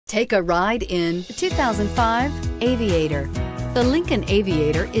Take a ride in the 2005 Aviator. The Lincoln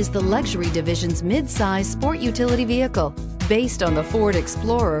Aviator is the luxury division's mid-size sport utility vehicle. Based on the Ford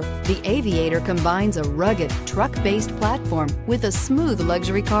Explorer, the Aviator combines a rugged, truck-based platform with a smooth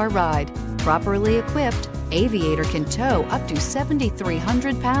luxury car ride. Properly equipped, Aviator can tow up to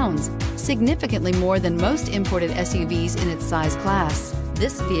 7,300 pounds, significantly more than most imported SUVs in its size class.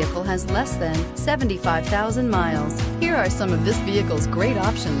 This vehicle has less than 75,000 miles. Here are some of this vehicle's great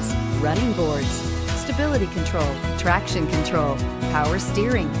options: running boards, stability control, traction control, power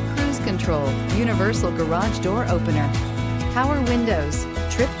steering, cruise control, universal garage door opener, power windows,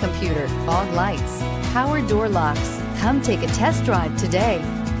 trip computer, fog lights, power door locks. Come take a test drive today.